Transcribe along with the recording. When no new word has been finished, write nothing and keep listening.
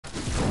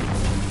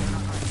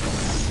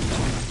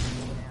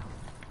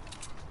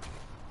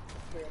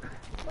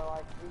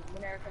like,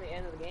 when they're for the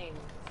end of the game,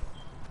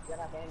 you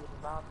gotta have bandits to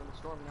survive from the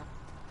storm, you know?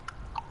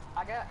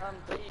 I got,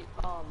 3,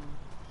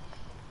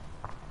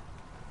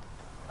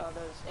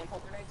 those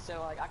impulse grenades,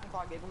 so, like, I can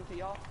probably give them to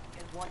y'all.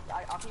 And one,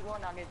 I'll keep one,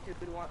 and I'll give two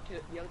to the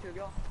other 2 of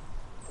y'all.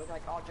 We can,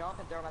 like, all jump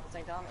and throw them at the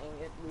same time, and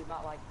we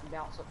might, like,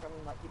 bounce up from,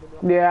 like, people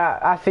doing. Yeah,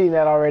 I've seen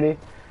that already.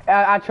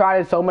 I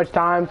tried it so much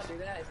times.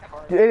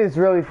 It is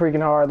really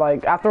freaking hard.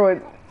 Like, I throw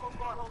it. Hold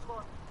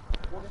squad.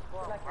 We'll just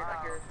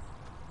back here.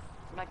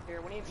 Back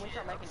here. We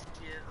start making.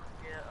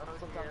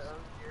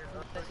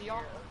 See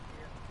y'all?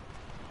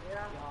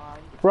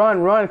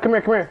 Run. Come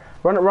here.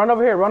 Run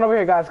over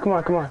here, guys. Come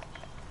on.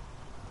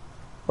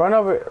 Run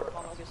over.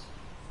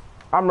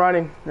 I'm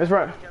running. Let's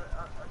run.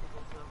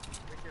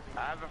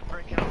 I have a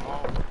freaking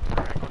wall.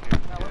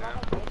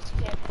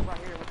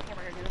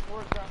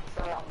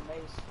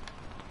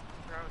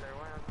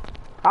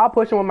 I'll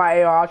push him with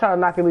my AR. I'll try to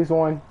knock at least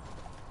one.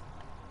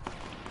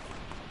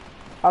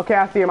 Okay,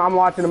 I see him. I'm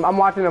watching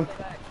him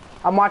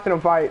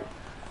fight.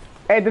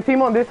 Hey, the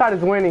team on this side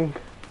is winning.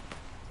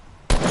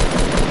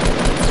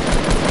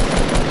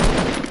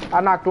 I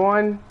knocked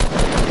one.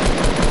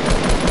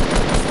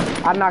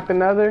 I knocked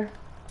another.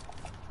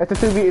 It's a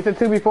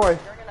 2v4.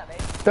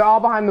 They're all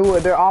behind the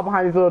wood. They're all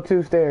behind these little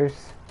 2 stairs.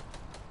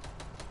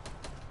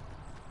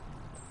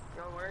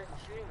 Yo, where is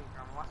he shooting me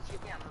from? What's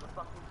shooting out of the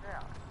fucking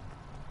crowd?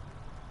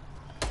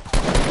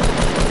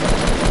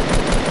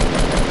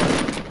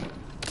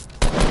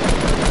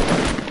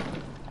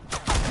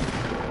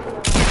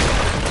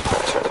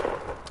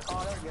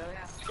 Oh, there we go.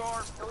 Yeah.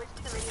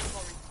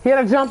 He had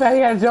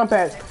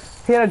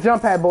a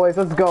jump pad, boys.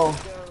 Let's go.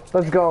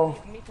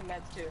 Need some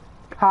meds too.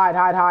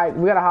 Hide.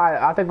 We gotta hide.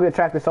 I think we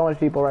attracted so much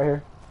people right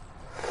here.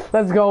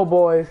 Let's go,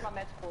 boys. My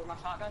meds for my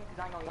shotgun,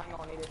 because I ain't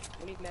gonna need it.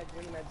 We need meds.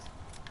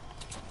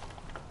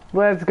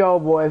 Let's go,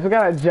 boys. We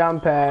got a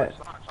jump pad.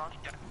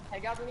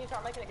 Hey guys, we need to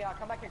start making it. Get out.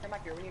 Come back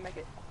here. We need to make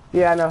it.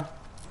 Yeah, I know.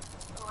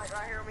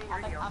 Right here, me. I'll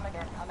make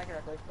it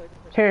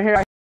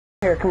right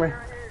Here. Come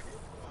here.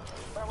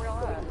 Where we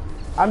all at?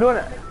 I'm doing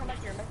it. Come back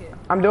here, make it.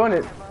 I'm doing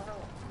it.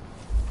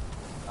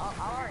 I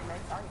already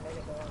made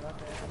it though.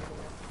 That's it.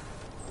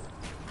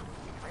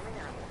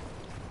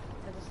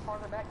 Because it's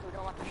farther back, so we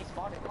don't have to be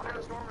spotted. One in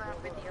the storm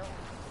around 50 L.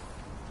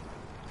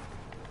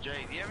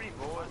 Jay, do you have any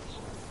bullets?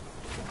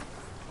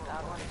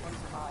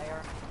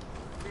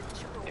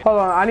 Hold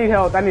on, I need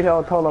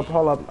help.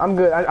 Hold up. I'm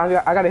good.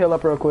 I gotta heal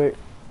up real quick.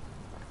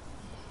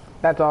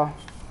 That's all.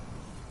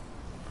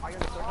 Oh my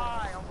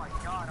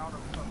god, all the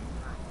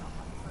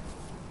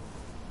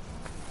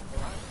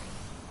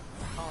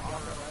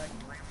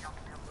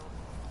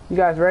You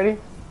guys ready?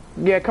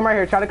 Yeah, come right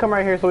here. Try to come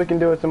right here so we can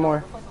do it some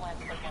more.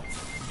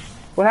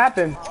 What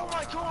happened? Oh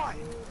my god!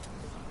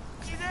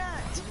 See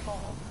that?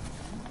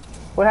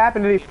 What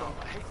happened to these?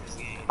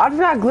 I just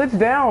got glitched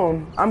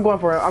down. I'm going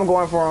for him.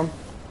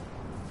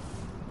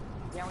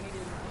 Yeah, we need to.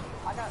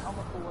 I got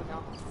almost full wood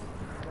now.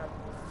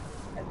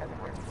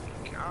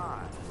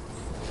 God.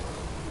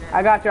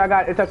 I got you.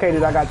 It's okay,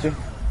 dude. I got you.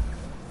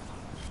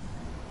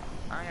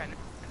 I got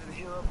nothing to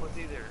heal up with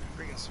either.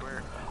 Freaking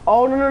swear.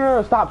 Oh,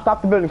 no.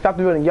 Stop the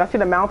building. Y'all see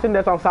the mountain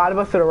that's on the side of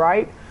us to the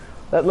right?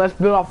 Let's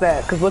build off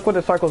that, because look what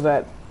the circle's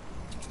at.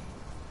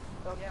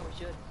 Oh, yeah, we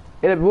should.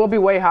 It will be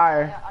way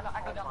higher. Yeah,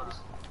 I go down this.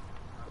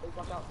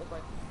 Watch out, this way.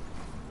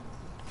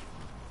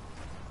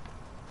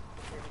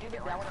 You can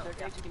get down with the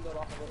staircase, you can build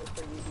off of it. It's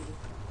pretty easy.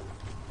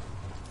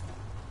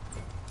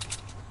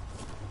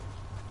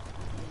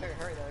 You better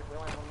hurry though, we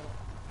only have 1 minute.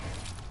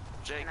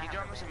 Jay, can you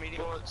drop me some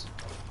medium bullets?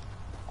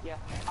 Yeah,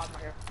 I'll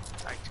come here.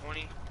 Like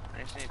 20?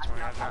 I just need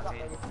 20. I have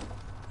 19.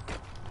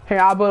 Here,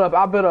 I'll build up.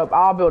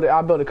 I'll build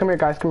it. Come here,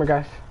 guys.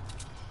 Okay.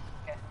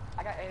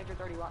 I got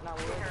 831 now.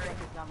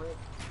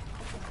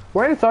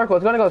 We're in a circle.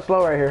 It's gonna go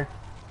slow right here.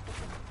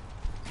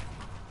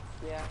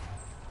 Yeah.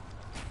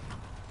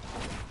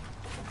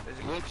 This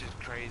glitch is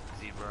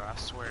crazy, bro. I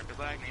swear. If it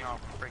lagged me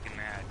off, I'm freaking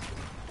mad.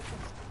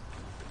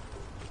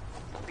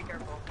 Be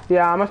careful.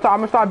 Yeah, I'm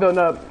gonna start building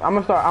up.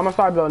 I'm gonna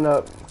start building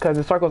up because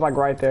the circle's like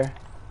right there.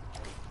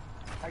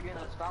 Are you in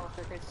the spiral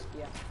staircase?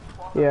 Yeah.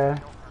 Yeah.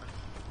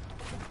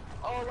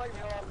 Oh, like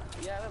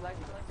yeah, like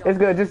It's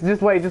good.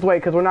 Just wait,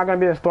 because we're not gonna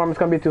be in a storm. It's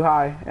gonna be too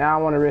high, and I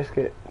don't want to risk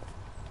it.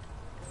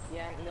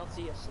 Yeah, and they'll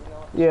see us.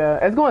 Yeah,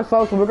 it's going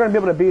slow, so we're gonna be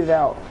able to beat it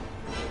out.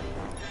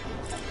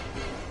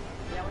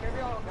 Yeah, whenever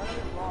y'all go to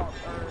this log,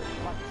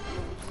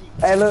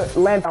 or Hey, look,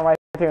 land down right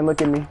here and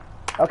look at me.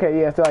 Okay,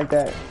 yeah, still like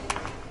that.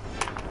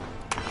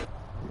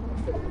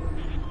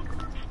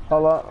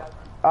 Hold up.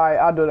 All right,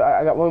 I'll do it.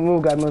 I got one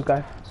move,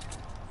 guys.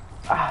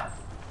 Ah.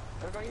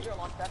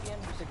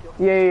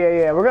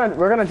 Yeah. We're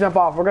gonna jump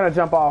off. I have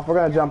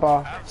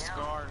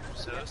scar,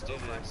 so let's do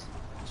this.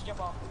 Just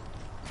jump off.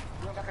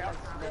 You don't got to oh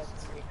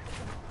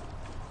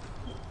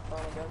my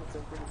god, that's so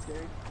pretty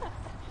scary.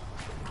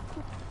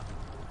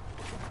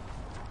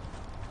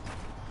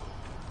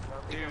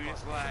 Dude,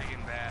 it's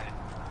lagging bad.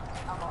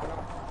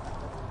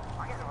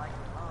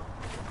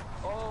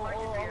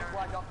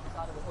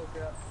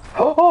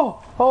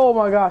 Oh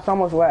my gosh,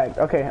 almost lagged.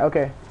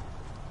 Okay.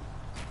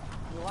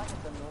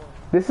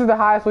 This is the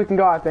highest we can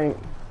go, I think.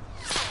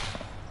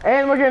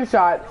 And we're getting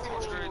shot.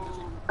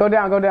 Go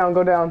down, go down,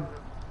 go down.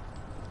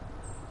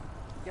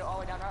 Yo, all the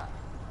way down right.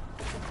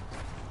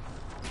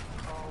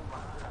 Oh my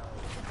god.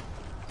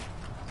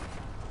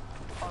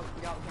 Oh,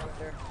 we got him right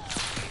there.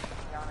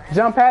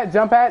 Jump at,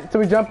 jump at. So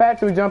we jump at,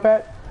 so we jump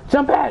at.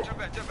 Jump at! Jump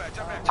back, jump back,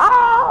 jump back.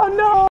 Oh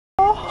no!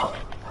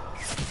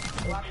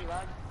 Lag,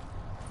 lag.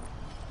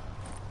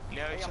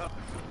 No, Hey, shut.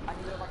 I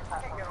can do it like a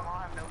platform.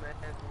 I have no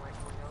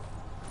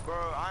meds.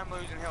 Bro, I'm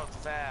losing health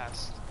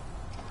fast.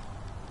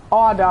 Oh,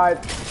 I died.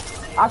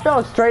 I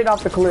fell straight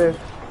off the cliff.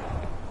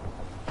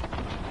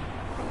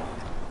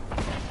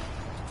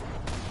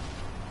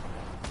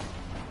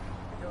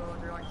 Yo,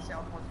 they're like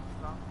south ones.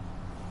 Oh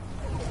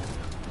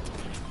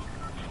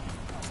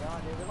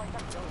god, dude, they're like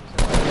that going.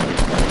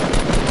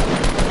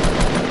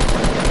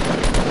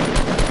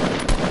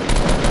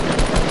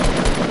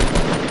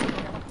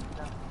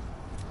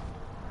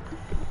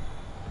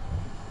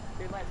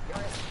 Dude, left, go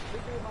ahead.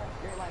 Leave me alone.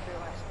 You're left, you're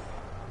left.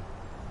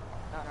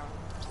 No, no.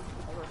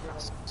 I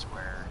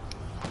swear.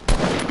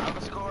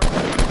 Let's go.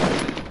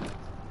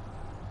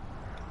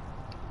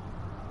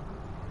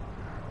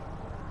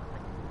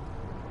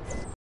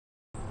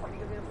 Why are you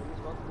gonna be able to use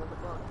both? What the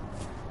fuck?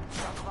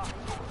 Drop the box.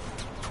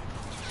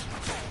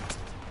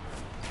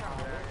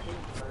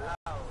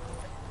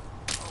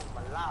 Oh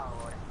my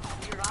lord.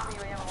 You robbed me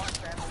when you haven't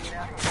watched that movie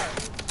now.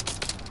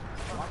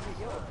 Watch it,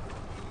 yo.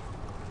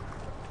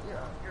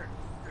 You're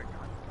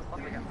oh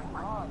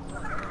my god.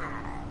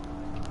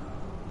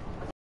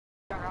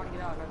 Get around and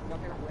get out.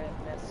 Don't hear wet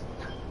mess.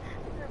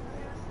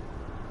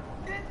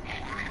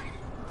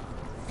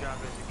 Drop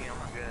this again,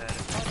 I'm good.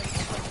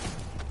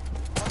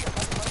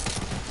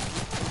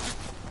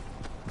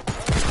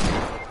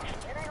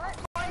 It ain't let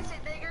me place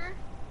it, nigger.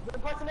 The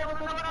person never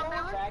knew what I'm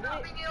doing.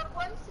 Not being able to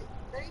place it.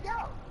 There you go.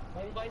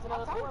 Maybe place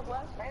another square,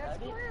 plus.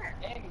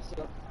 And you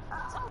suck. I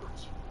told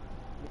you.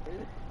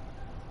 Dude.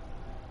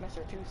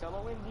 Mr. 2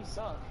 solo wins, you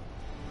suck.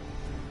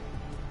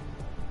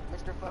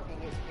 Mr. fucking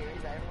gets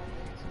carried. Everyone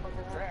gets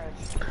fucking trash.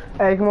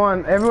 Hey, come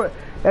on.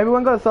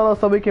 Everyone go solo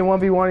so we can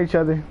 1v1 each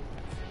other.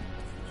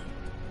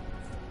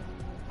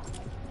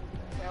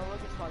 Yeah, look,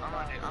 it's fucking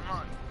I'm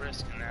not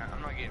risking that.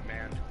 I'm not getting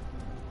banned.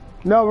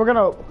 No, we're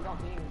gonna... We don't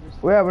team,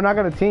 just Yeah, we're not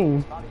gonna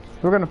team.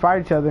 We're gonna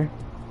fight each other.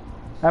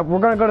 We're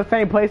gonna go to the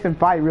same place and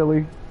fight,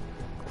 really.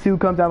 See who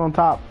comes out on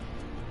top.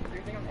 what do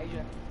you think of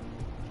Asia?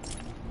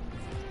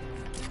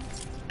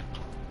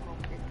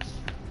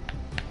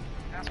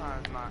 That's why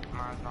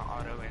mine's not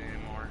auto in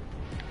anymore.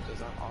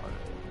 Because I'm auto.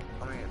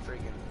 I mean,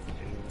 freaking.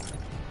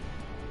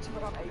 Just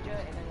put on Asia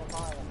and then we'll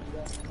buy it.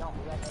 Don't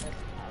do that.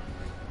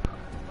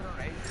 Put on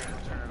Asia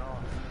and turn it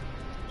off.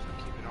 Just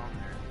keep it on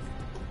there.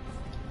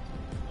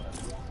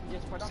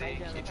 Just put on See,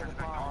 Asia and it then turns we'll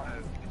back to buy auto.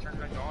 It turns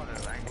back to auto.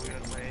 I ain't gonna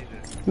play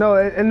Asia. No,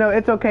 no,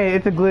 it's okay.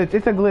 It's a glitch.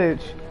 It's a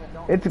glitch.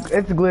 It's a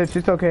glitch.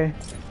 It's okay.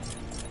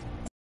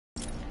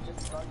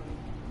 Just bug me.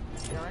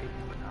 You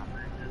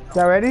alright?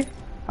 Y'all ready?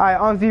 Alright,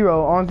 on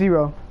zero. On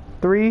zero.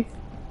 3,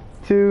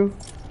 2,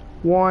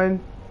 1,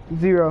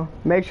 0.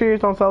 Make sure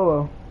it's on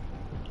solo.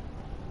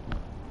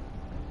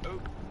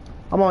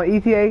 I'm on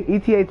ETA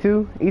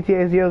 2,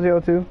 ETA 002. Mine's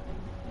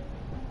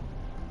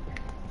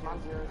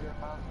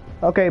 005.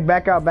 Okay,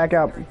 back out, back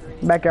out,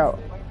 back out.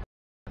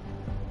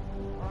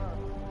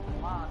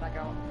 Back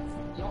out.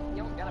 You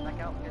don't gotta back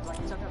out because like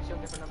sometimes show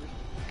different numbers.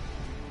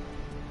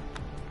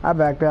 I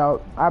backed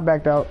out. I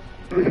backed out.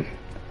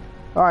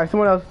 Alright,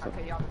 someone else.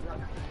 Okay, y'all.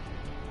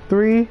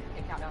 3, And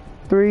countdown.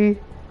 3,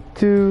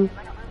 2.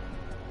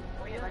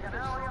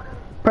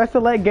 Press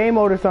select game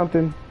mode or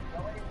something.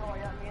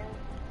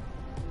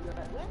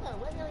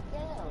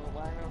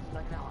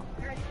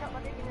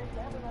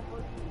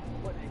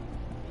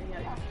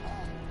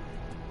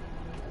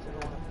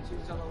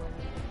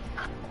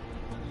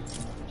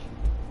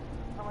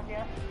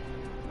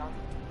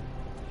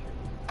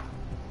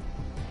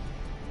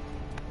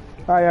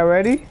 Alright, y'all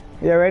ready?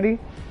 Y'all ready?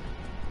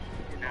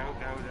 No.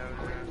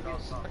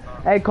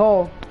 Hey,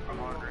 Cole.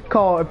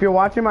 Cole, if you're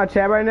watching my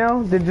chat right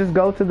now, then just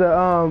go to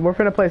the, we're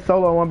finna play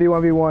solo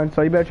 1v1v1,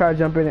 so you better try to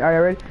jump in. Are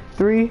you ready?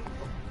 3,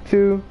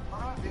 2.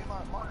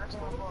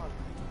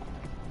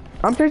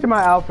 I'm changing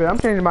my outfit. I'm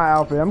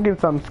getting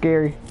something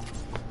scary.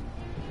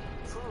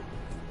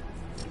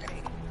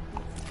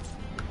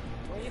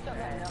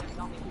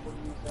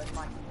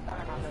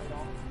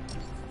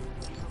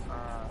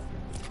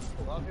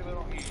 A lot of people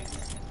don't use.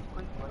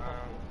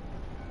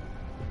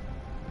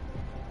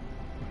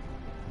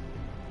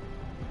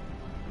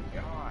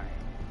 God.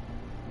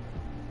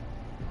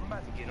 I'm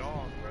about to get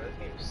off, bro. This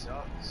game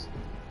sucks.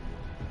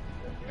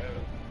 Let's go.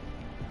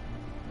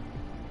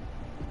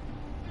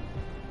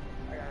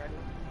 Are you ready?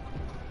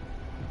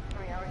 How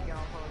many hours you got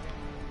on phone again?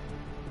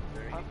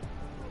 Huh? How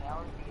many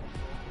hours do you get?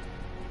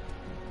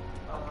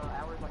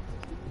 Hours like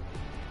 60.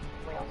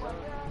 Wait, I'm sorry.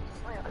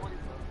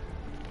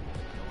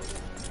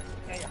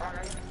 Hey,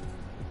 alright.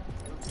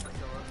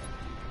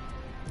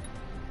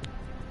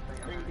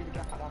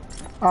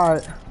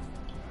 Alright.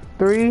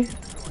 3,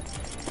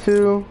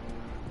 2,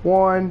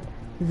 1,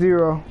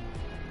 0.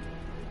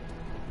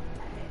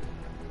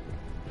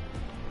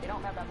 They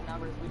don't have that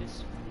numbers, we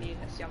just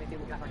see how many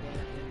people got our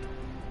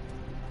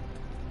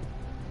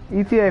game.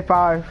 ETA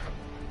 5.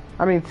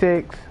 I mean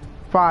 6.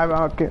 5.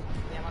 Okay.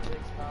 Yeah, I'm 6.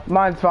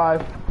 Mine's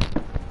 5.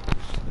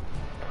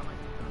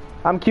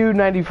 I'm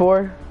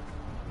Q94.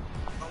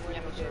 Yeah,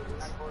 me too.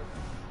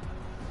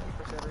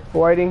 94.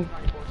 Waiting.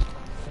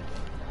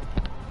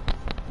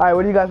 Alright,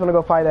 where do you guys want to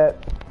go fight at?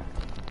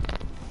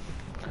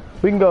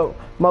 We can go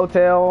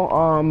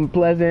motel,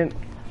 Pleasant.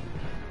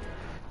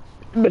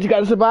 But you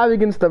gotta survive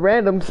against the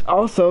randoms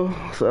also,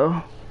 so.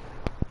 Yeah,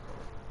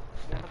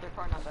 but they're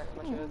probably not that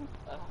much of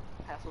a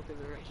hassle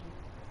because they're racing.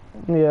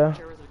 Yeah.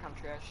 Servers are kind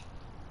of trash.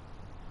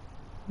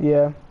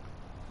 Yeah.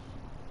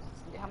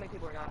 How many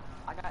people are got?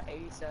 I got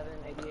 87,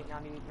 88,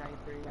 90,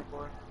 93,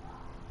 94.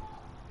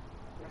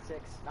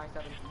 96,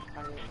 97,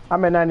 98.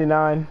 I'm at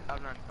 99.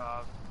 I'm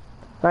 95.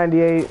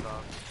 98.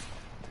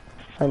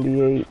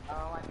 98.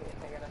 Oh, I get it.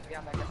 Yeah,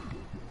 I'm back up.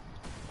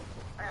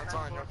 It's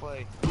fine, no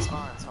play. It's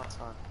fine, it's fine, it's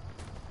fine.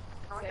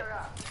 How much I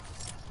got?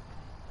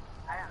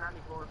 I got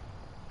 94.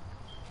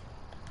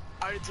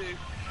 I did too.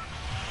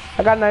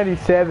 I got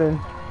 97.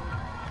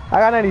 I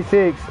got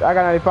 96. I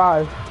got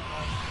 95. Yeah,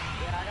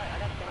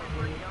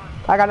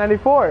 I got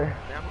 94.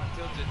 Yeah, I'm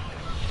tilted.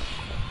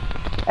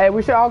 Hey,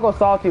 we should all go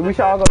salty. We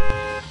should all go.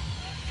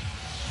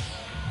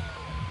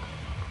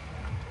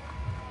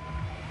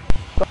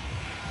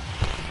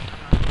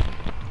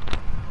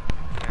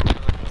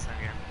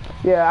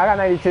 Yeah, I got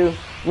 92.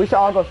 We should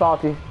all go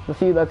salty. Let's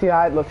see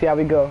how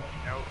we go.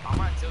 No, I'm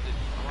not tilted.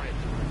 I'm right.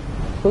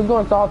 Who's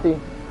going salty?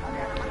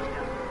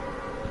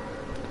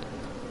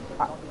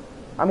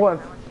 I'm going.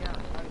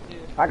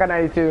 I got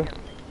 92.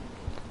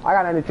 I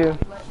got 92. Nah,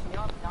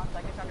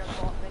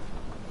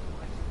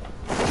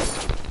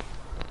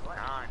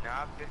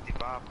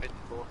 55,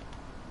 54.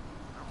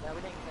 Yeah,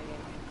 we didn't play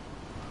game.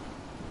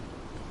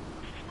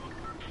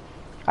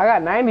 I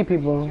got 90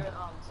 people. You're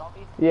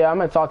salty? Yeah,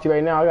 I'm at salty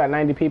right now. I got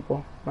 90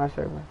 people. My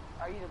server.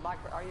 Are you the black?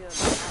 Are you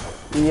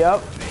the?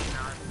 Yep.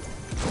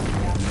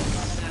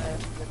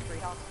 The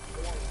treehouse?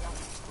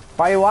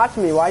 Why you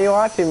watching me? Why you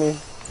watching me?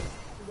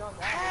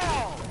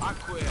 Hell! I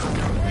quit.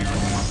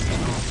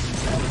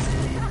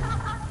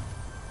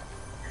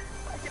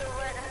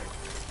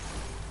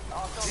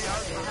 See, I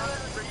was behind the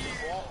freaking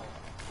wall.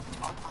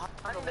 I'm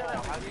behind the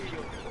wall. How do you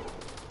feel?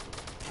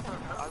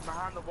 I was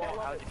behind the wall.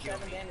 How did you feel?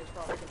 7 damage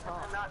from freaking Tom.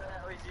 That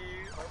was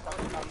you.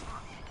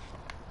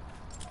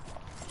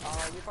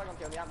 You're probably gonna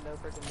kill me. I have no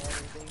freaking man or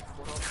anything.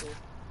 We'll help too.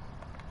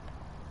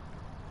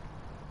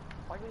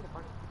 Why do you need the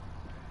party?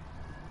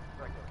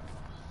 Right there.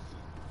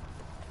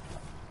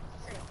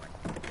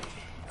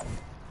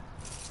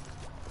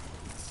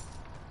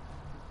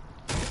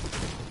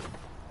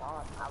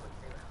 I would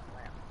say that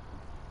lamp.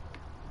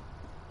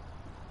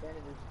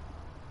 Bandages.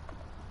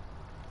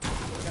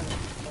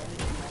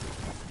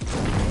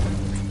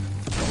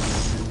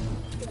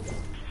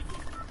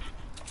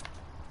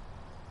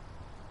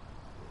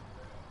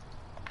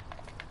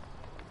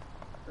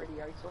 Brady,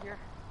 are you still here?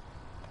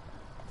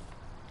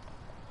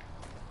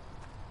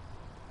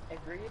 Is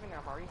Brady even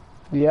gonna party?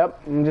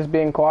 Yep. I'm just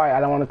being quiet. I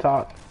don't want to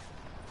talk.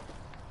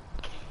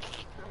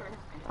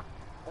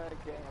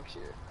 Okay, I'm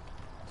sure.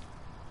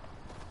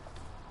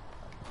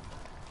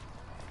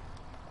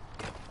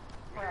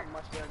 I don't have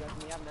much better guns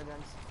than me. I have no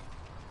guns.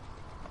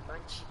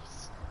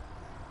 Bunchies.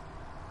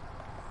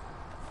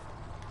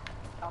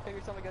 I'll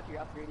figure something go through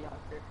after Brady. I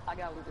don't care. I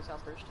gotta loot this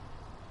house first.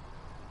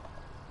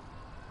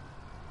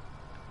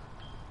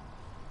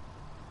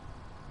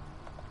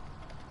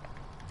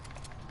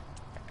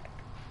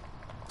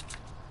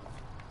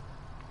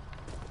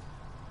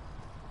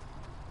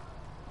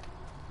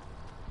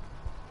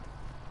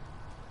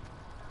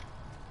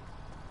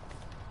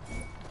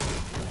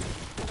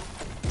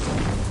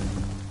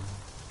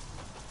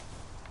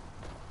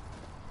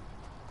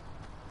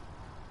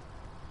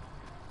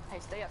 Hey,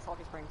 stay at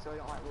Salty Springs so we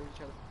don't like lose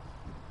each other.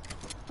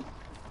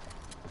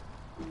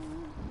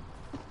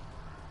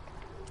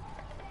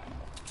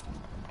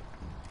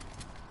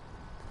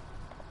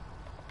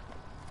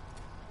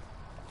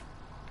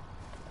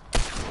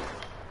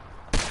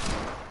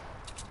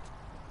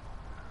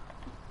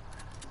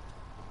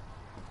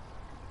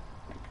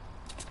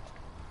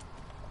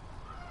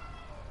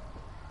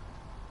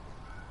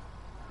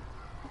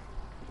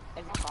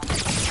 It's not fine.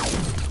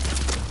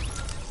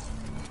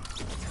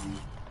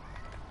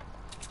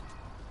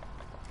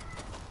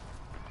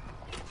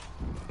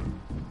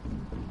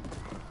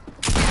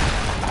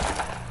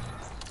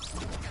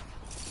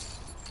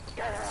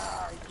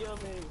 Kill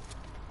me.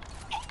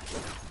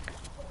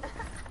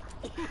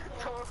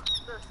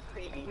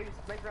 Please,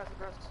 make rest,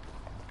 rest.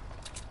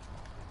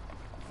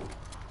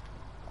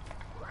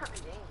 What kind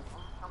of game?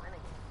 How many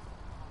games?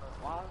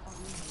 Why?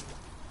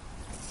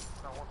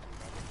 It's not one thing,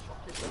 man.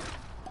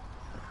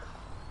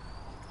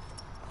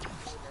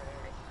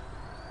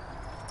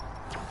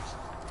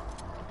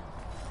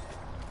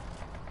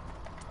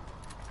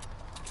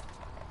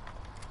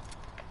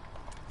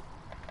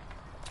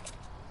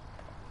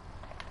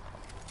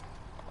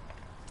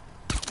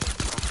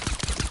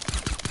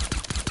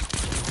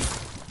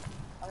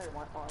 I didn't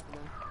want to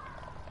them.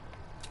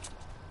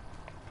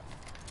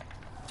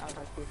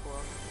 before.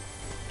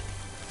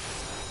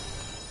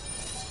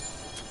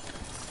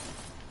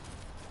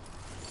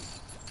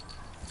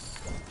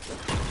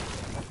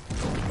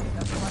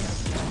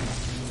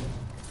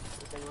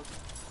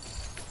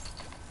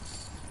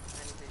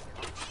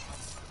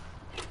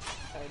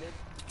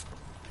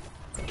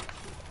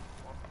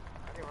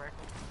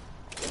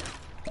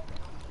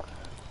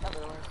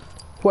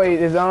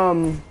 Wait, is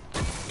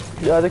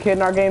the other kid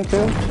in our game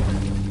too?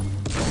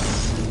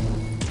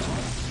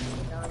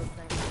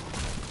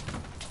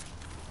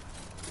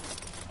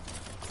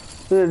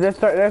 Dude, there's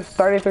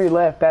 33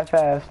 left that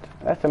fast.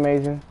 That's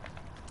amazing.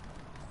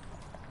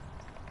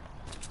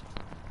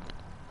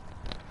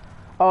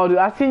 Oh, dude,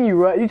 I seen you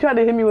run. You tried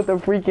to hit me with the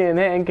freaking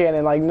hand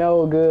cannon, like,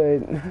 no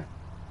good.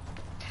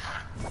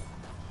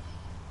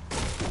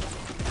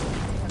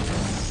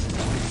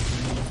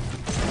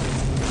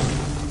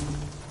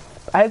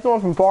 I hit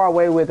someone from far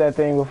away with that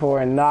thing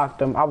before and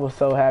knocked him. I was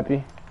so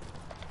happy.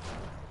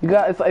 You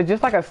got it's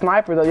just like a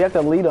sniper though. You have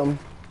to lead them.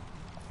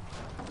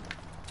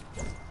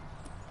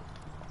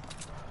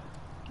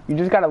 You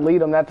just gotta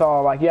lead them. That's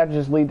all. Like you have to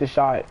just lead the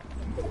shot.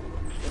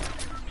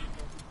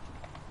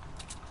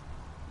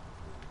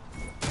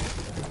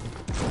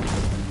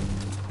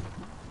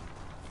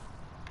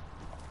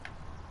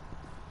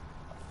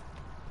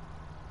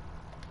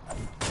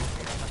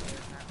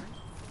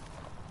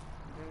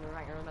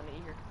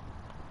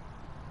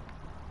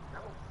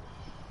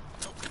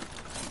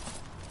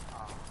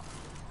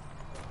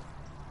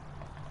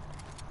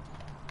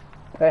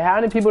 Hey, how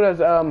many people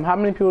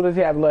does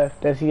he have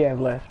left?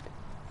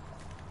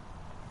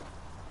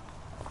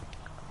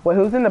 Wait,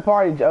 who's in the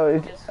party?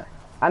 Oh,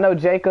 I know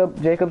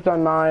Jacob. Jacob's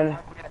on mine.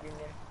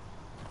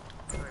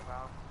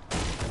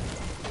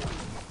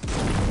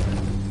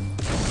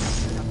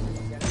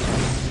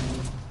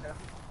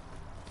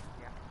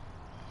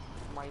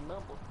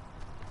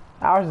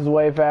 Ours is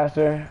way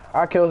faster.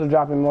 Our kills are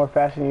dropping more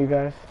faster than you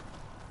guys.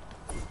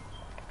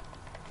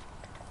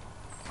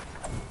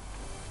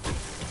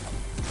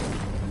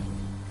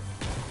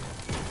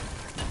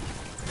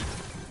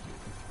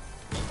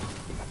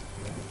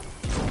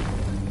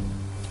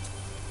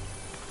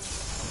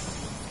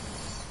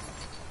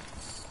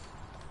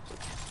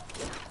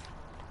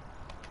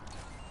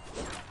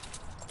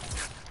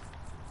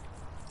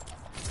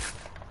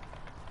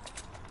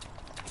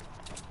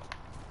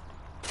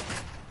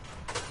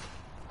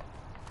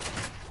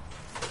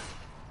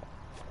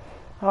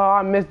 Oh,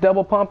 I missed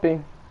double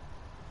pumping.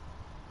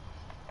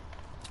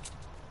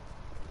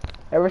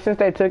 Ever since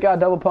they took out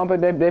double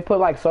pumping, they put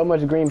like so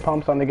much green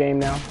pumps on the game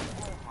now.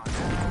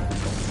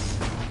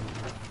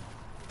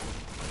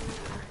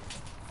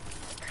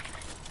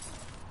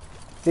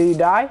 Did he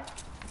die?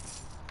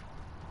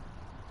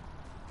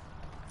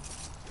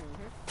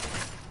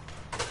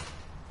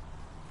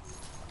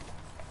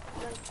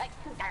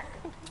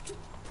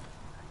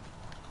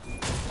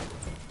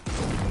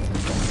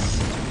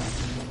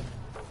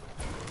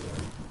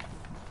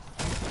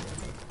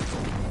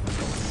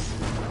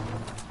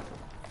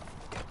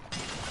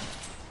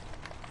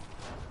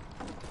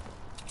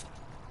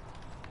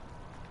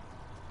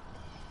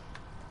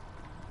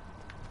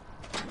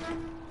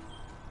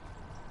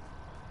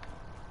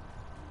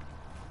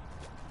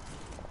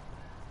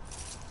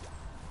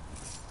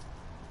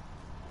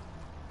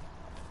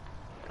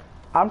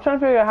 I'm trying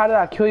to figure out how did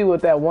I kill you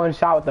with that one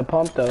shot with the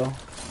pump though.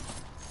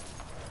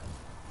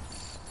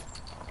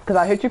 Cause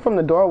I hit you from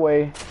the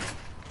doorway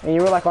and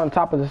you were like on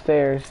top of the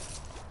stairs.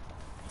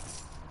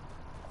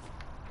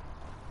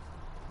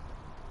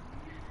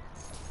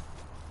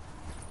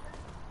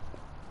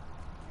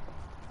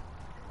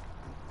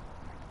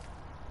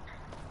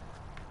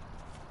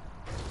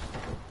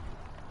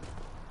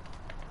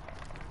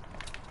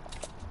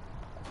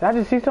 Did I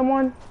just see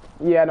someone?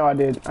 Yeah, I know I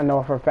did. I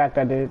know for a fact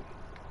I did.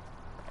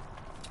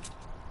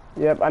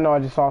 Yep, I know I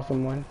just saw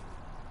someone.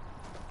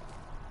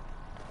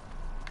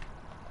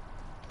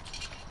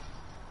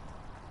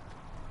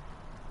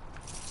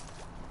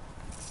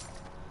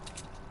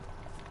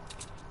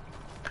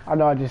 I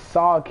know I just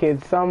saw a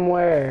kid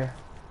somewhere.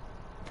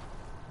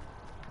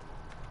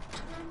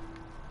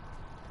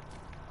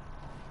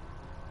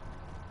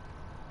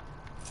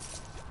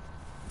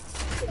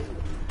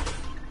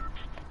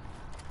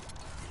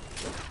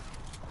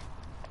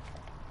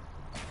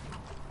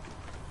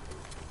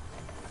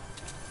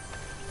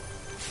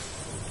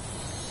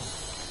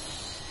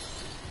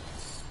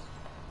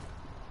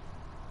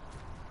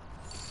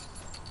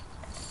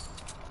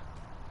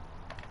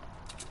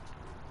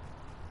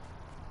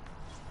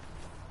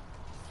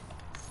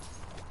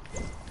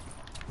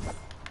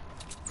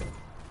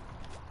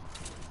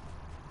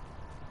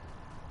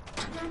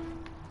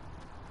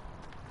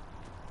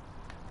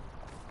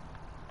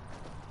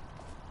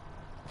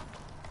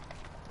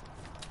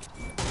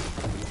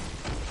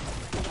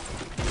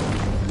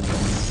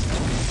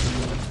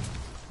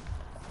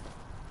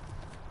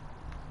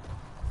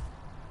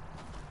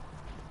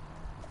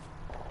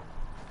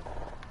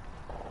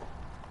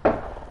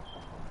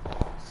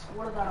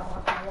 What about I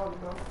want my water,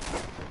 bro?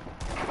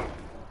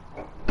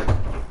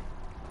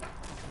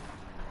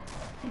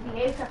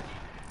 TBA,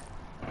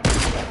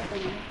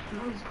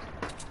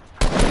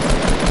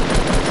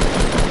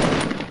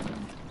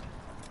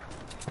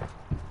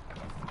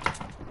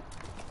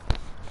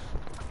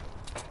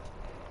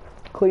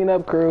 Clean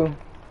up crew.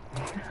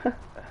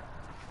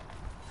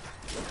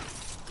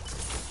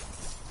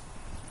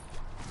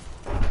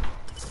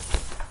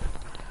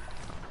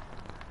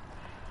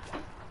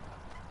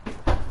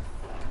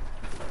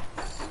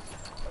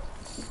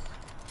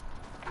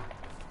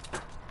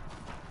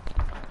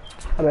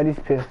 I bet he's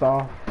pissed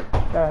off.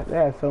 They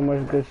had so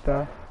much good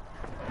stuff.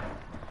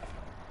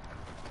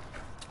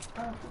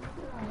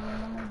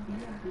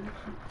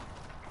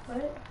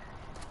 What?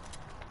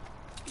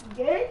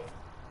 Gay?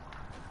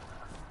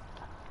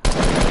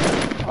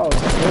 Oh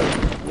shit.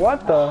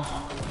 What the?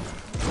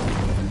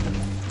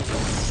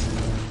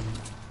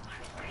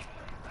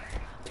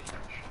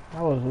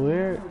 That was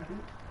weird.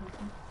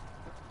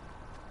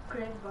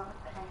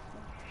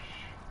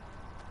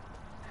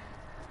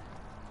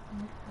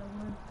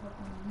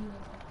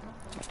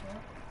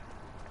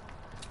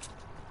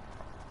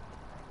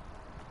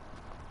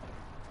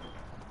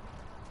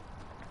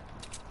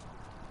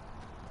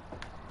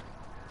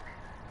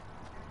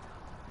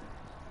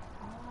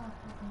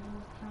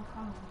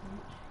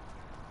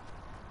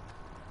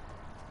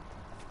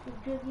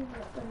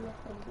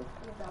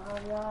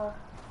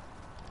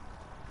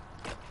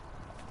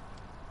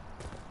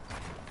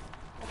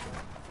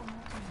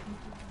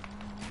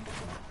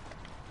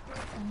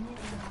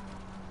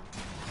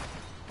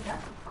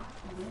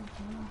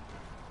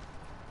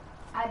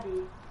 I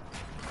did.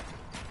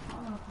 I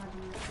don't know if I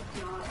did. If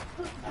not,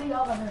 I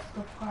y'all gotta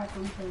subscribe to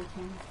the channel.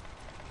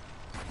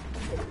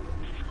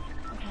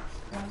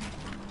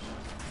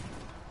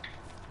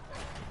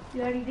 You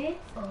already did?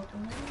 Oh,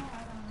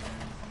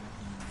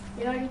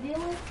 you already did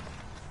one?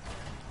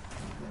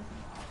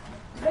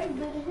 Very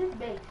good as his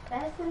base.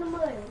 Fast in the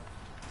mud.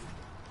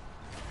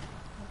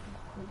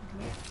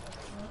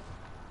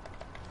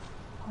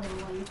 Hold on,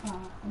 what you call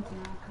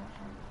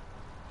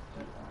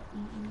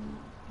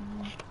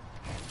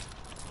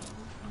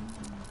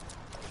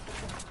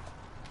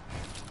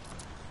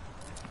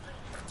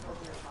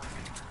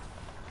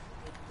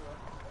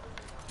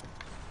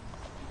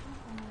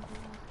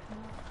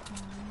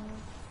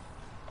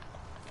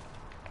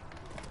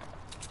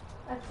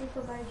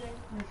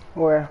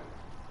Where?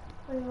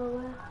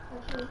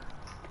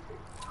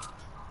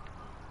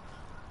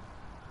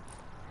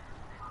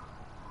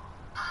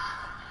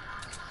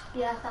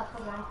 Yeah, stop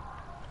for mine.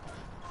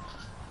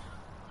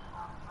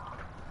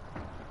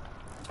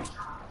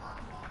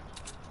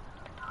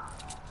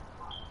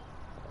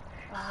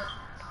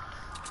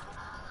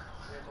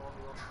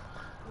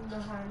 You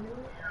know how I knew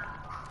it?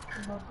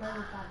 My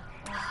brother got a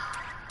shot.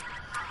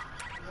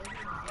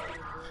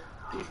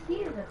 He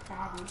is a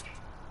savage.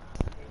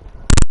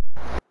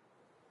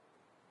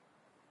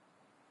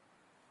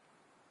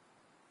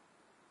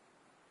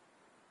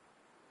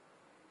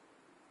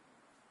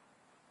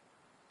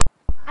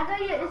 I got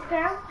your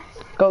Instagram.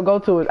 Go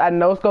to it. I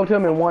no scoped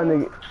him and won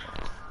the.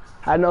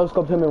 I no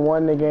scoped him and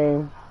won the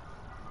game.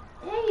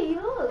 Hey,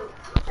 look.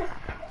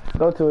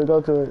 Go to it.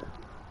 Go to it.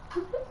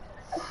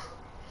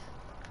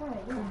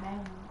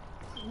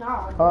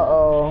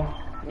 Uh-oh.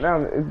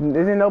 Now,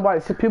 isn't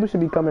nobody... People should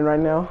be coming right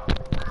now.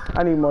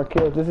 I need more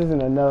kills. This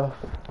isn't enough.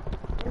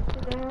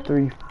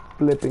 3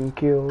 flipping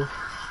kills.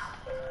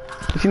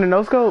 You seen the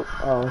no-scope?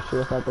 Oh, shit.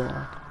 That's not the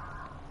one.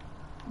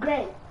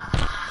 Great.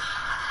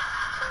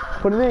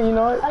 Put it in. You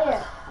know it? Oh,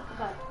 yeah. I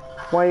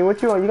forgot. Wayne,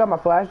 what you on? You got my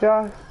flash,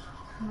 Josh?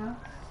 No.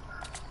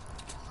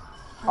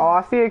 Oh,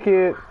 I see it,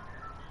 kid.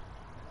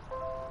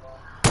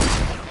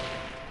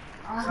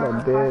 So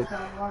dead.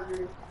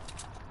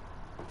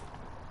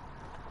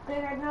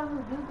 I know who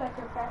do got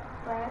your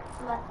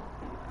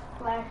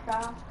flash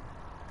down.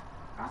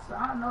 I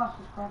don't know if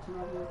she's crossing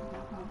my video.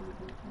 That's not really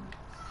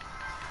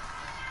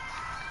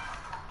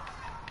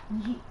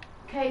good.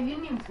 Okay, you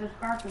need to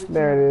subscribe to the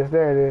There it is.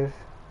 There it is.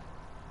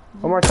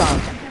 One more time.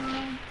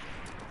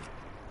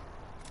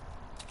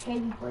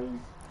 KB,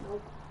 please.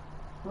 Nope.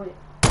 Wait.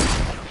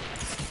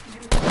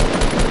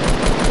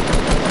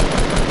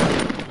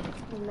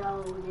 No,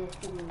 this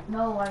is...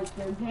 No, like,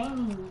 the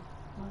gaming.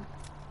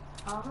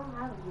 I don't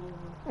have a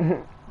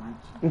gaming.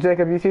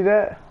 Jacob, you see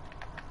that?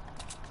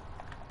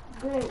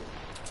 Good.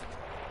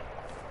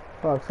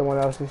 Fuck, someone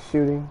else is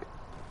shooting.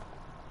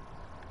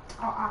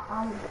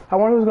 I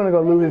wonder who's gonna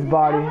go loot his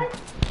body.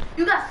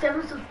 You got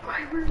 7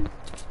 subscribers?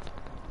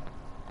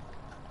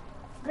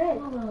 Good.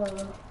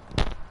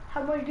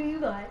 How much do you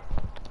got?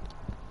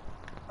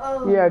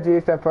 Oh. Yeah, G,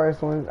 it's that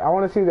first one. I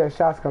want to see where that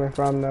shot's coming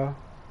from, though.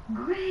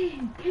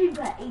 Great. You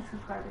got 8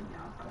 subscribers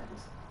now,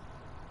 cuz.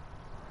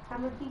 How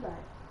much you got?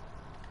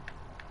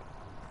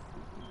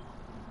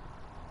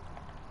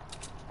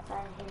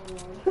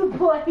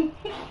 Boy.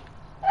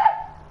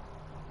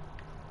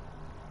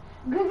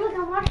 Good, look,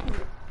 I'm watching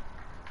it.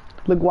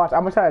 Look, watch.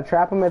 I'm gonna try to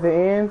trap him at the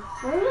end.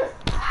 Wait.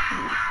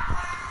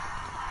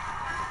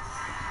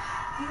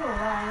 You gonna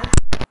lie.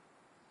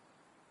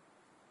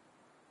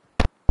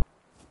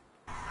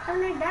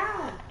 Turn it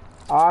down.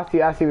 Oh, I see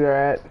where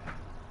they're at.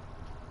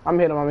 I'm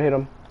gonna hit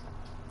him.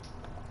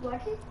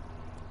 Watch it.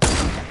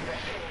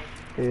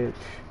 Bitch.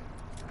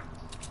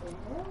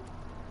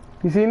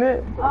 You seen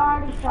it?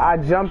 Already shot. I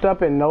jumped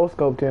up and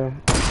no-scoped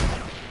him.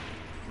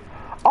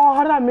 Oh,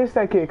 how did I miss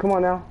that kid? Come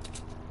on now.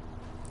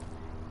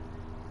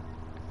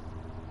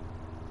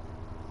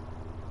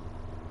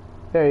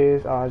 There he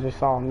is. Oh, I just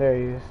saw him. There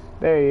he is.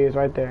 There he is,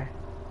 right there.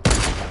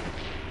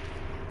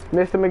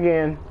 Missed him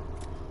again.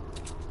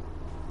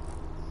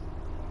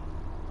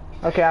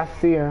 Okay, I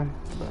see him.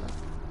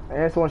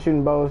 And it's the one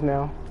shooting bows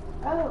now.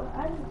 Oh,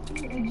 I didn't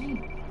see a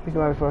Jeep. These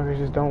motherfuckers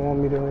just don't want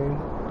me to win.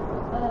 Look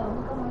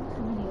at my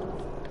YouTube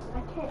videos.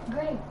 I can't.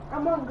 Great.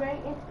 I'm on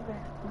great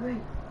Instagram.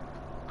 Great.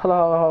 Hold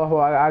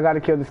on. I gotta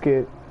kill this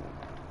kid.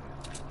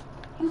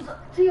 He's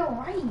to your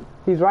right.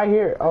 He's right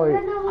here. Oh, I yeah.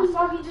 know. I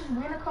saw he just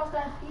ran across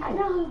that field. I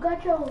know who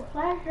got your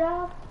flash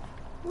drive.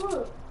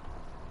 Look.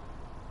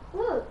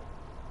 Look.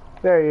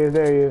 There he is.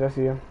 I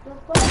see him. The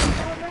flash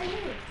drive right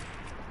here.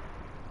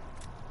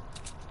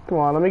 Come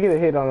on, let me get a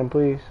hit on him,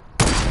 please.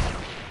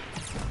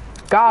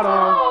 Got him.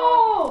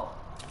 Oh!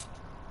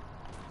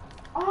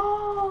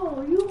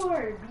 Oh, you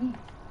were beat.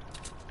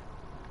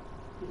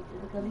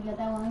 Because he got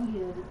that one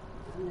good.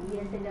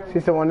 Yes, it does.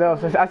 See someone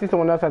else. I see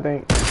someone else, I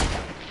think.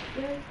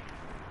 Good.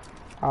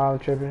 Oh, I'm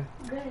tripping.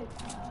 Good.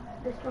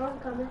 The storm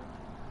coming.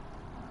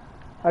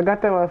 I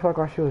got that motherfucker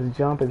while she was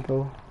jumping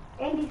through.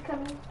 Andy's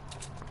coming.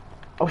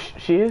 Oh,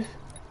 she is?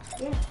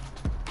 Yeah.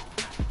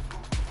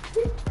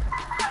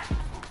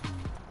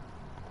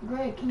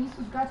 Greg, can you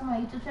subscribe to my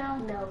YouTube channel?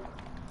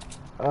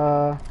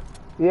 No.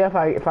 Yeah, if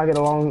I get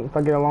a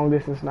long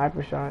distance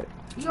sniper shot.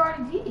 You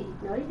already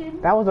did. No, you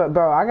didn't. That was a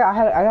bro. I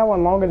got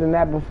one longer than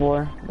that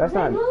before. That's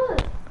not. Look,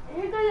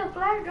 here go your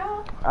flash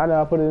drive. I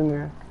know. I put it in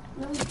there.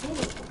 No, you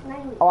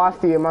didn't. Oh, I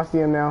see him. I see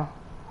him now.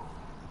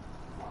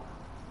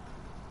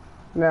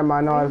 Never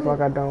mind. No, the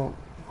fuck I don't.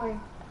 Where?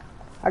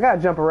 I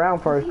gotta jump around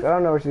first. I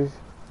don't know where she's.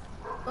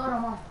 Go to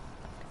mom.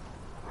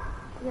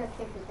 You gotta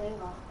take the thing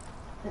off.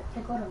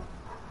 Take go to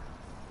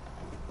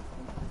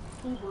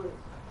keyboard.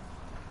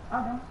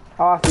 Oh no.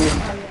 Oh, I see her.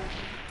 Oh yeah.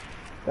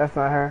 That's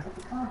not her.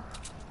 Oh.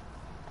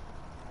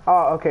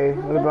 Oh, okay.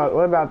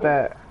 What about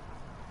that?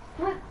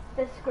 Look,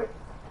 the script.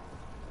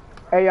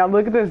 Hey, y'all,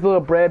 look at this little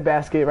bread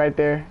basket right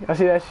there. Y'all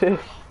see that shit?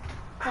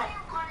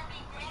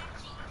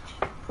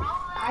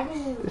 I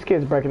didn't even. This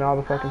kid's breaking all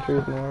the fucking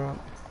trees in the world.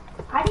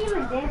 I didn't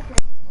even dance.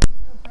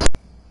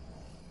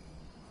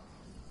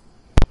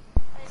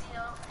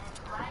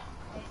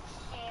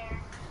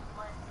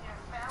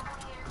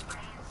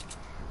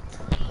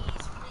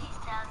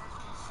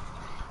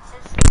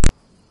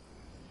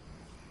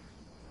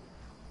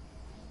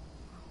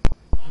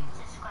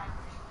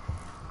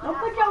 Don't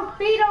put your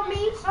feet on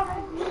me.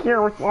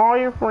 You're with all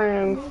your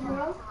friends.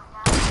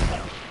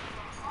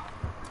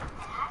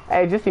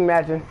 Hey, just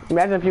imagine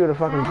if you would have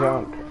fucking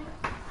jumped.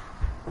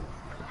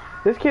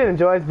 This kid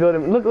enjoys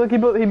building. Look, he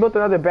built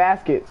another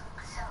basket.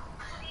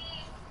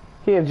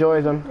 He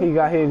enjoys them. He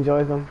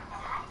enjoys them.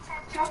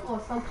 Chocolate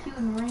was so cute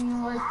and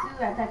Rain was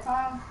too at that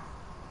time.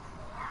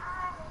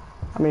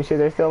 I mean, shit,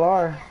 they still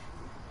are.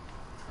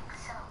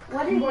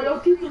 What is it?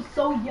 Those people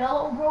so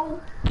yellow, bro.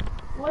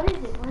 What is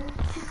it? What is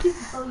these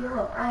people so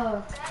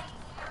yellow?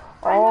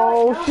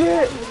 Oh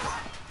shit!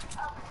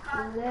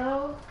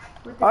 Hello.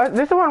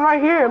 This the one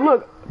right here.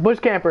 Look, bush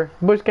camper.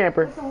 What's the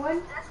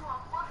one?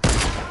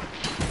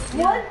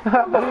 What?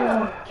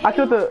 I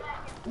killed the.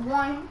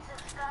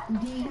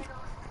 1D.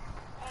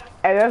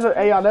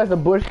 Hey, y'all, that's a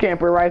bush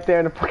camper right there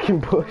in the fucking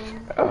bush.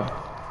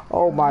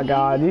 Oh my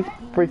god, these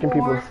freaking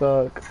people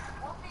suck.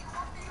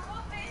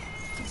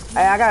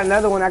 Hey, I got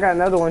another one.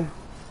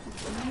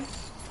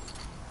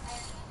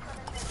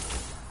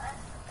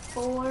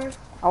 4.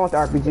 I want the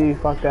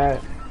RPG. Fuck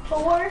that.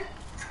 4.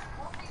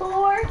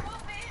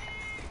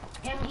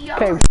 M-E-R.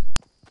 Okay.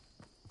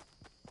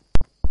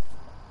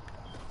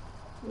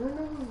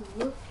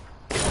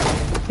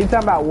 He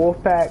talking about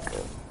Wolfpack.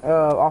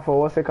 Off of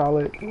what's it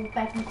called?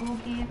 Wolfpack and Cool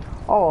Kid.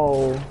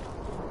 Oh.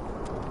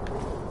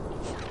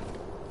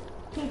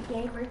 Kid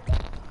Gamer.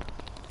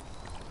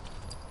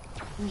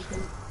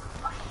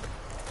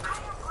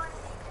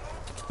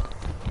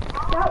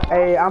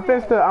 Hey, I'm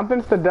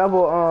finna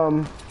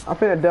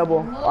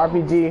double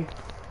RPG.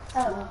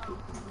 Oh.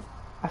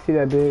 I see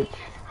that bitch.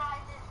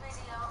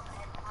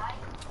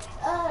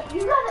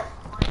 You gotta.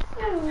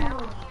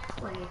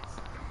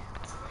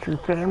 True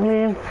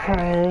family and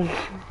friends.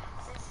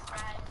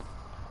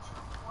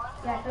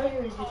 Yeah, I thought you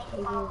were just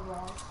taking over.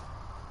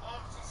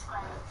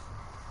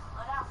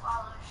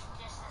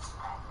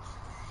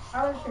 I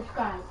want to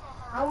subscribe.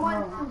 I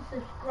want to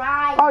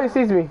subscribe. Oh, he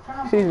sees me.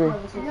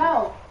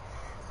 No.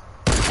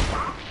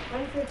 Let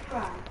me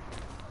subscribe.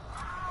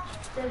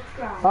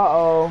 Subscribe.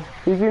 Uh-oh.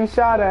 He's getting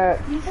shot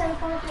at. You trying to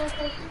follow the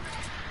location?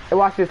 Hey,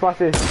 watch this. I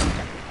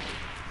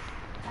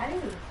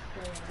didn't.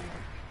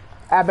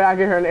 I bet I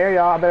get her in the air,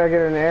 y'all.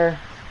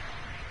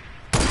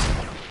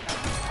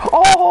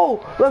 Oh!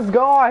 Let's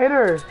go. I hit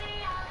her. Let's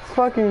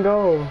fucking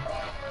go.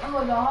 I'm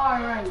gonna go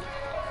hard right.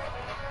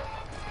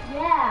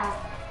 Yeah.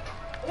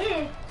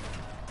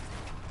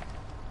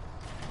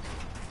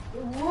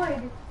 It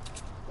would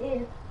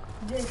if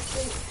this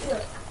thing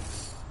took.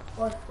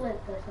 or flip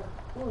or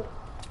something.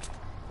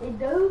 It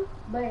do,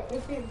 but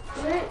if it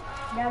flip,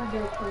 that would be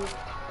cool.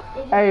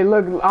 Hey,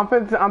 look, I'm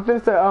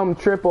finna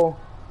triple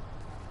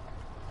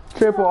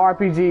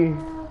RPG.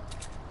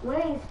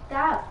 Wait,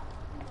 stop.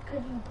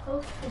 Cause you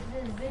posted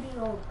this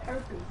video on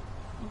purpose.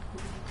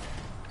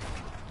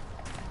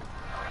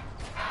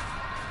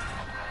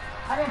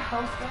 I didn't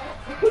post that.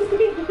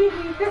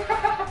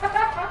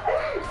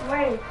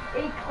 Wait,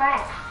 it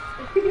clapped.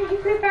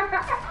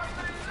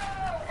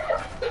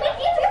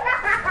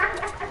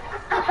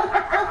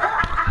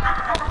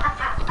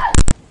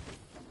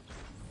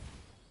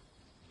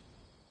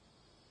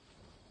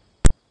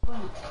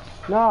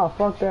 Nah,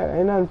 fuck that.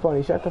 Ain't nothing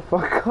funny. Shut the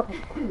fuck up.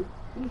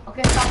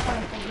 Okay, stop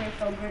funny.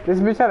 So great. This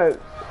bitch had a...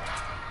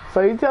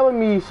 So you telling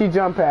me she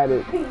jump at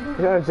it? She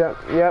had a jump.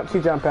 Yep, she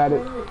jumped at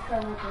it.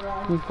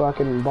 You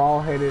fucking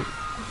bald-headed.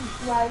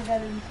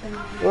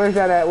 Where's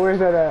that at? Where's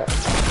that at?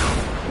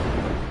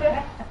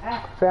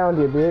 Found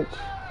you, bitch.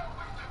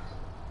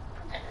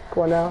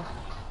 Come on now.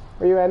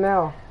 Where you at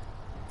now?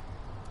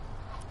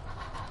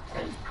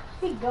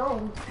 He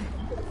gone.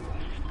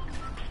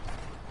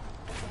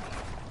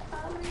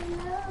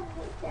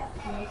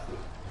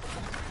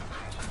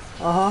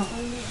 Uh-huh.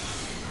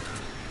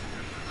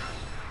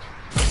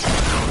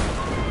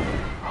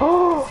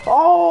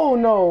 Oh,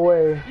 no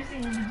way.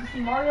 Did you see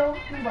Mario?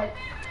 He was like,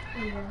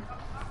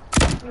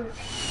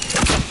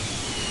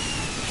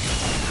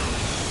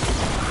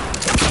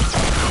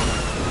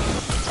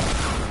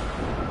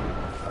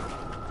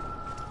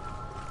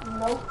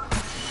 nope.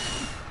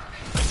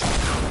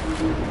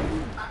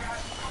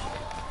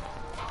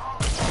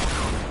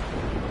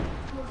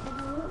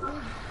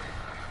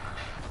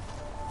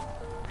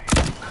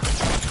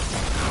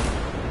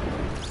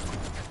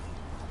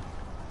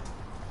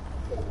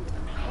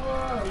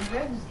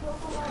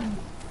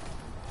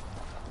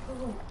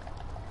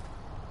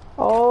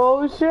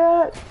 Oh,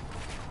 shit.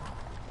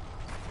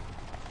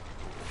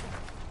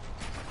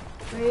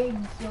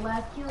 Briggs, your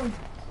last kill.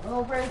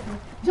 Oh, person.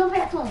 Jump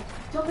back to him.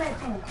 Jump back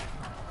to him.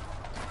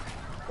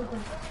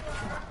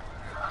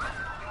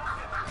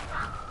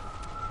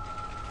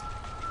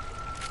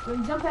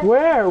 Jump back.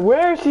 Where?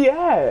 Where is she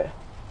at?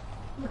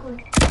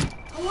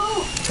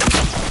 Hello.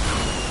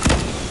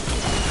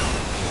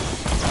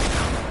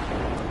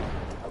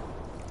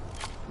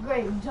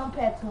 Great, jump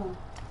back to him.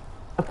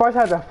 First, I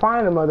have to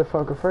find the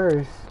motherfucker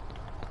first.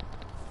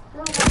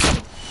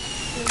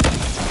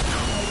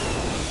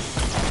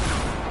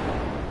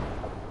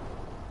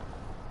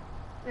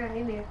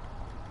 In there.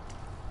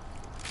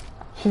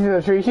 She's in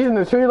the tree. She's in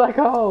the tree like,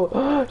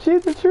 oh,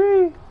 she's the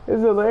tree.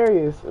 It's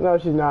hilarious. No,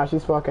 she's not.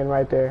 She's fucking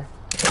right there.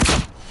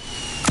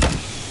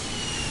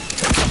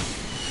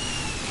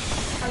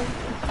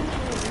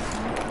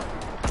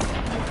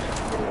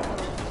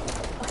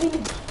 Okay,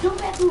 jump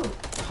back to him.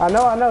 I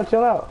know.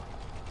 Chill out.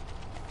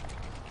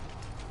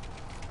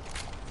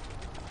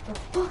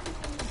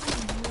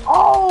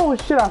 Oh,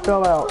 shit, I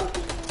fell out.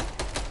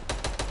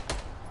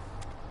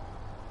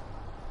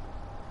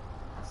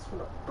 I swear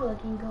to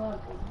fucking God,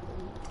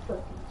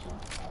 fucking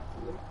jump back to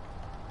him.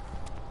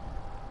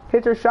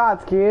 Hit your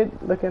shots, kid.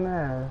 Look at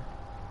that.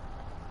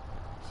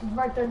 She's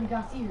right there, you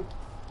can't see her.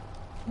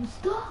 You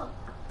stuck.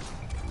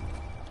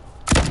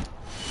 I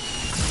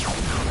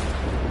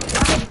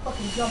had to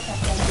fucking jump at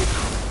that bitch.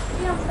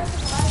 See how I'm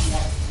fucking alive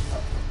yet?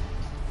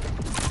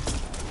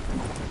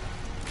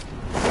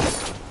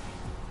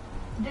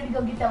 Did you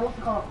go get that, what's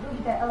it called? Go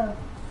get that,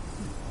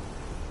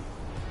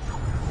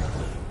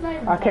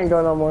 I can't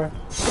go no more.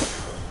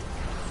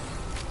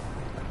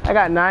 I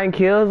got 9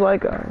 kills,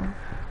 like,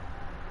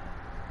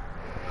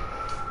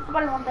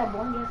 Somebody want that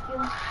one gas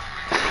kill?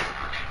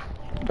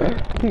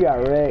 he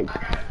got wrecked.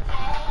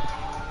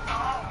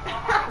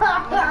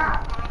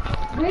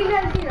 We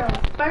gotta see the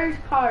first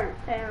part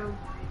down.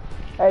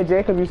 Hey,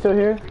 Jacob, you still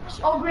here?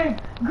 Oh,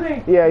 Greg.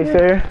 Yeah, you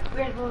still here?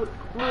 Greg, look,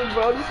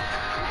 bro.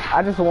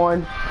 I just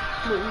won.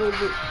 Look.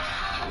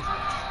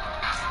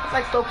 It's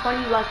like so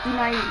funny, like you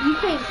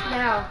can't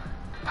now.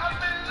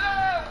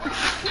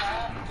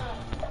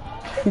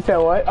 You said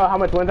what? Oh, how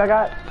much wins I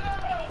got?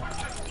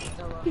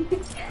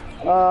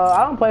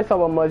 I don't play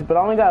solo much, but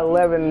I only got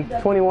 11,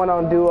 21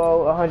 on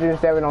duo,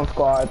 107 on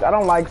squads. I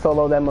don't like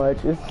solo that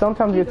much. It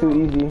sometimes gets too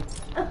easy.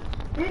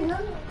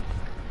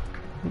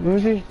 Let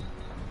me see.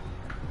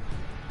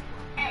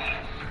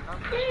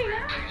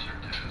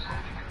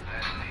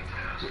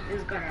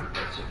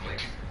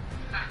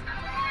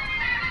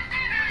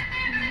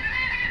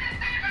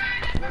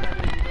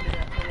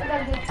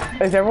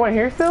 Is everyone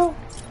here still?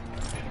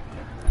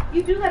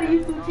 You do gotta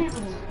use 2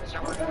 champions.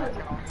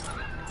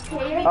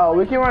 Oh,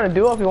 we can run a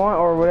duo if you want,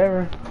 or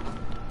whatever.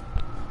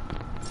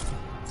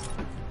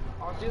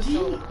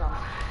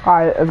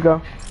 Alright, let's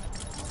go.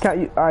 Count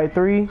you. Alright,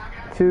 3,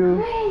 2,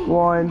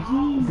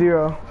 1,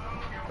 0.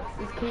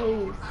 It's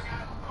caves.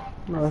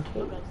 No,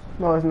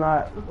 no, it's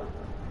not.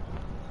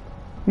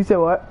 You said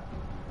what?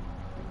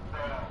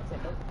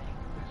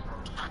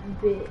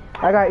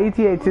 I got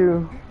ETA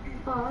too.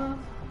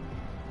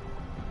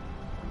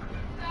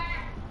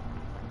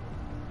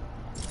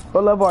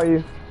 What level are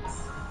you?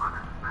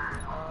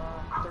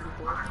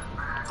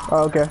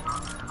 Oh, okay. My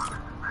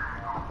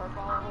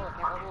profile level,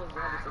 account level is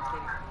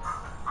 116.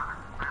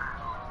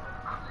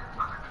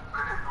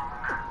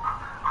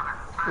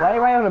 Why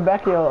right on the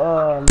back of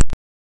your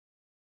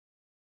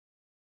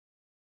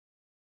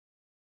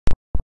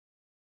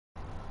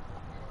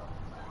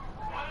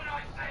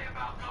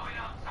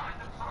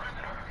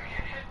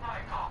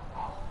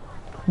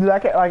Dude, I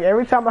kept, like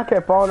every time I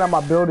kept falling out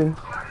my building.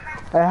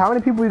 Hey, how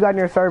many people you got in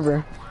your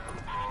server?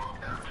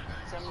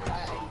 80.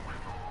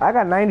 I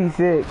got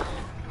 96.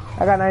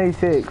 I got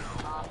 96.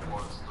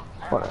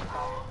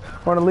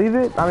 Wanna leave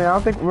it? I mean, I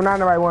don't think we're not in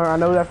the right one. I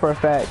know that for a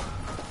fact.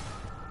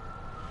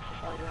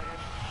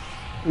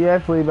 Yeah,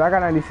 let's leave it. I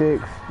got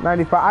 96.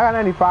 95. I got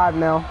 95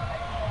 now.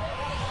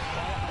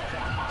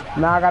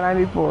 Now I got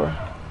 94.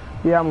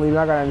 Yeah, I'm leaving.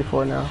 I got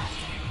 94 now.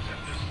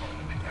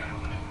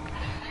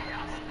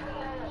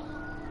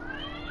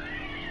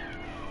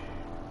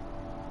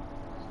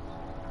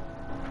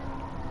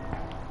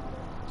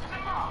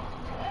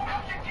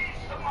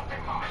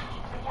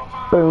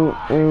 Boom,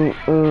 boom,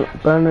 boom,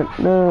 boom,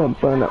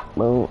 boom,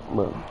 boom,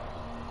 boom.